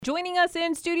Joining us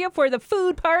in studio for the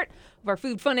food part of our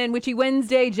Food Fun and Witchy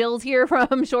Wednesday, Jill's here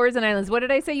from Shores and Islands. What did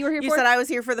I say you were here for? You said I was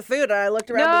here for the food, and I looked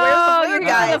around. No, Where's the food, you're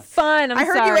guys? here for the fun. I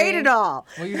heard sorry. you ate it all.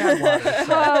 Well, you had water.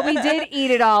 So. We did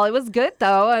eat it all. It was good,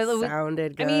 though.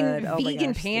 Sounded good. I mean, Oh my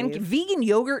vegan gosh, Steve. vegan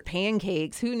yogurt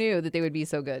pancakes. Who knew that they would be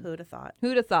so good? Who'd have thought?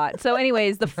 Who'd have thought? So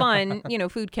anyways, the fun,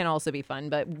 food can also be fun,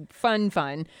 but fun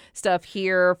stuff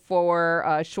here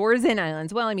for Shores and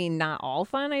Islands. Well, I mean, not all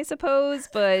fun, I suppose,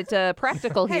 but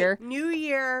practical here. New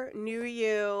year, new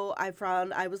you.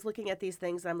 I was looking at these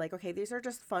things, and I'm like, okay, these are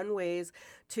just fun ways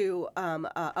to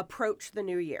approach the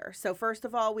new year. So first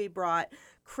of all, we brought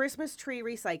Christmas tree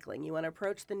recycling. You want to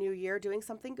approach the new year doing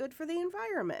something good for the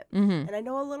environment. Mm-hmm. And I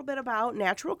know a little bit about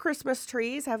natural Christmas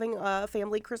trees, having a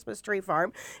family Christmas tree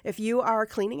farm. If you are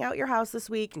cleaning out your house this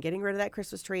week and getting rid of that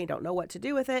Christmas tree and don't know what to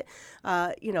do with it,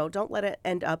 don't let it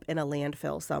end up in a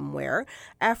landfill somewhere.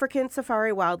 African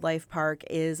Safari Wildlife Park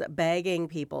is begging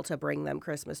people to bring them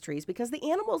Christmas trees because the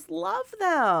animals love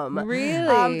them.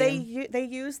 Really? They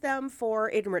use them for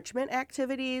enrichment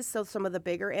activities. So some of the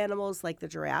bigger animals, like the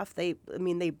giraffe, they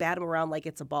bat them around like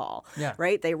it's a ball,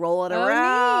 right? They roll it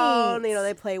around, neat.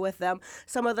 They play with them.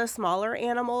 Some of the smaller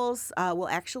animals will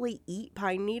actually eat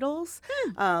pine needles.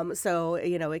 So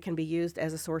it can be used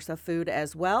as a source of food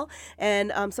as well.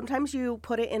 And sometimes you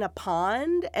put it in a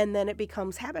pond and then it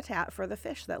becomes habitat for the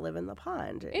fish that live in the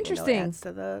pond. Interesting. It adds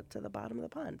to the bottom of the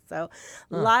pond. So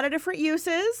a lot of different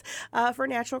uses for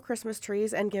natural Christmas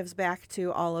trees and gives back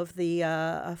to all of the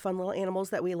fun little animals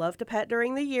that we love to pet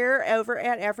during the year over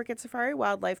at African Safari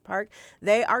Wildlife Park.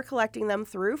 They are collecting them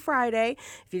through Friday.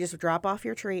 If you just drop off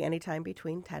your tree anytime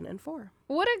between 10 and 4.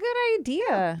 What a good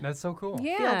idea. That's so cool.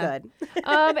 Yeah. Feel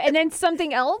good. And then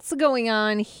something else going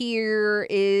on here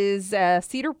is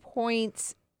Cedar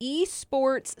Point's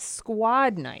Esports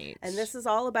Squad Night. And this is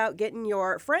all about getting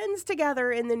your friends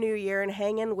together in the new year and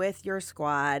hanging with your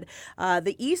squad.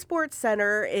 The Esports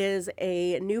Center is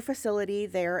a new facility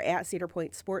there at Cedar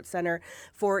Point Sports Center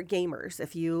for gamers.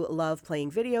 If you love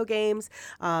playing video games,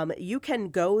 you can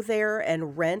go there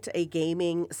and rent a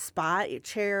gaming spot, a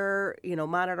chair,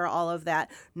 monitor, all of that.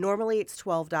 Normally it's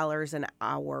 $12 an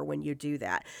hour when you do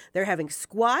that. They're having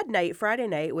Squad Night Friday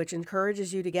night, which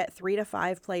encourages you to get 3 to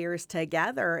 5 players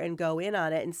together and go in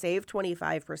on it and save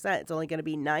 25%. It's only going to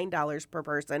be $9 per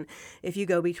person if you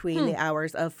go between the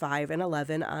hours of 5 and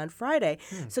 11 on Friday.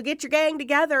 So get your gang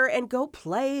together and go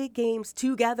play games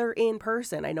together in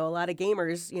person. I know a lot of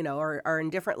gamers, are in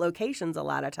different locations a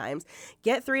lot of times.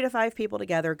 Get 3 to 5 people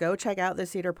together. Go check out the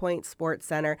Cedar Point Sports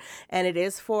Center. And it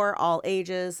is for all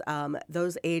ages.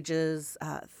 Those ages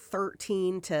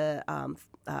 13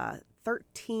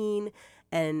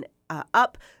 and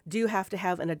up do have to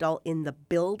have an adult in the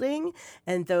building,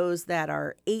 and those that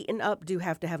are 8 and up do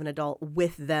have to have an adult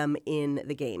with them in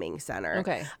the gaming center.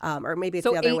 Okay. Or maybe it's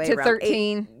So the other 8 way to around.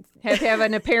 13 have to have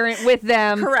a parent with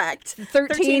them. Correct.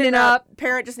 13 and up.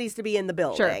 Parent just needs to be in the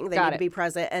building. Sure, They got need it. to be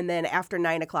present. And then after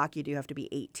 9 o'clock, you do have to be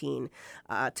 18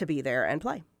 to be there and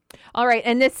play. All right.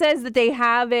 And this says that they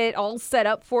have it all set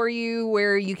up for you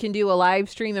where you can do a live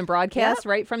stream and broadcast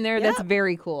right from there. Yep. That's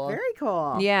very cool. Very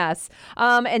cool. Yes.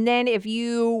 And then if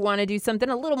you want to do something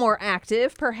a little more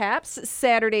active, perhaps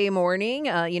Saturday morning,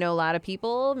 a lot of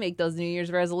people make those New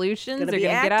Year's resolutions. Gonna They're be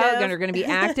going to get out. active. They're going to be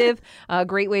active. A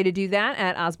great way to do that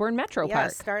at Osborne Metro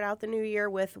Park. Start out the new year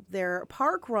with their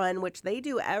park run, which they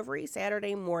do every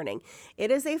Saturday morning.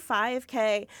 It is a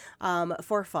 5K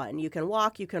for fun. You can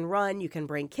walk, you can run, you can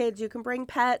bring kids, you can bring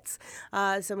pets.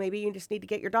 So maybe you just need to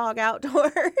get your dog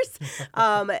outdoors.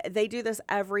 They do this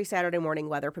every Saturday morning,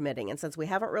 weather permitting. And since we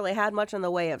haven't really had much in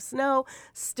the way of snow,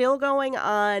 still going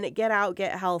on, get out,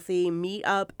 get healthy, meet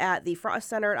up at the Frost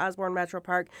Center at Osborne Metro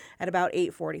Park at about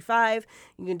 8:45.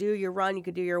 You can do your run, you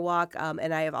can do your walk.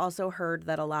 And I have also heard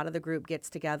that a lot of the group gets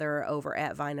together over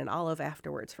at Vine and Olive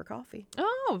afterwards for coffee.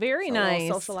 Oh, very So a little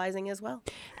nice. socializing as well.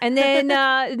 And then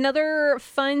another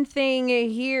fun thing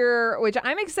here, which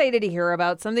I'm excited to hear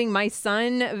about, something my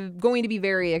son going to be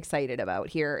very excited about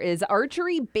here, is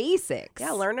archery basics.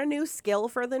 Yeah, learn a new skill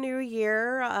for the new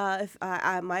year.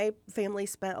 My family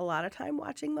spent a lot of time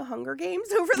watching the Hunger Games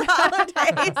over the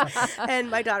holidays. And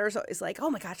my daughter's always like, oh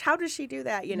my gosh, how does she do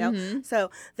that?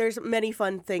 So there's many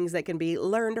fun things that can be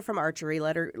learned from archery,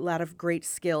 a lot of great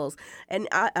skills. And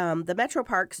the Metro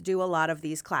Parks do a lot of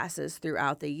these classes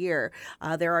throughout the year.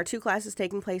 There are 2 classes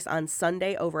taking place on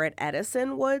Sunday over at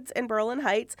Edison Woods in Berlin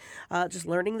Heights. sights, just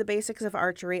learning the basics of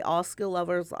archery. All skill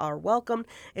levels are welcome.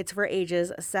 It's for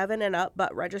ages 7 and up,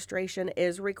 but registration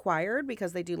is required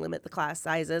because they do limit the class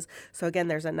sizes. So again,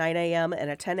 there's a 9 a.m. and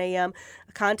a 10 a.m.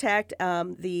 Contact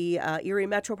the Erie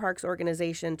Metro Parks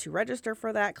organization to register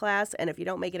for that class. And if you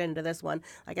don't make it into this one,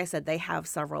 like I said, they have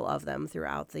several of them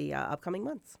throughout the upcoming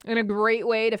months. And a great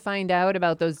way to find out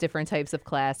about those different types of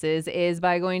classes is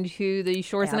by going to the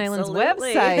Shores and Islands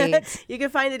website. You can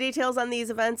find the details on these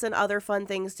events and other fun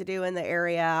things to do in the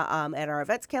area at our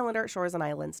events calendar at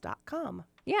shoresandislands.com.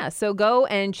 Yeah, so go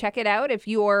and check it out if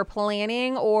you're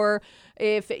planning or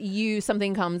if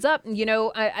something comes up. You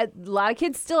know, a lot of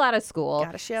kids still out of school.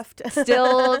 Gotta shift.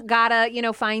 Still gotta,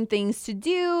 find things to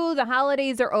do. The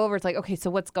holidays are over. It's like, okay, so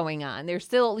what's going on? There's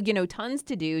still, tons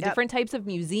to do. Yep. Different types of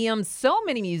museums. So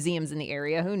many museums in the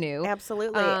area. Who knew?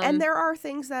 Absolutely. And there are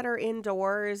things that are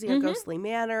indoors, Ghostly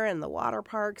Manor and the water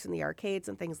parks and the arcades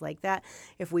and things like that.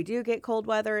 If we do get cold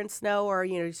weather and snow or,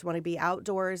 you just want to be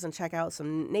outdoors and check out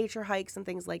some nature hikes and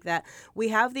things like that, we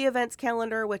have the events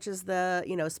calendar, which is the,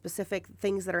 specific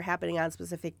things that are happening on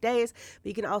specific days. But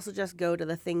you can also just go to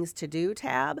the things to do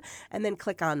tab and then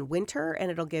click on winter,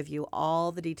 and it'll give you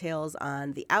all the details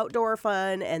on the outdoor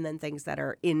fun and then things that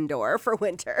are indoor for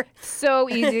winter. So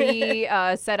easy,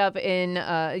 set up in,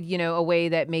 a way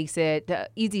that makes it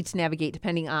easy to navigate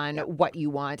depending on what you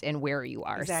want and where you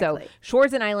are. Exactly. So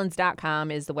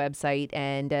shoresandislands.com is the website.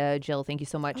 And Jill, thank you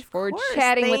so much for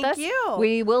chatting with us. Thank you.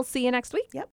 We will see you next week. Yep.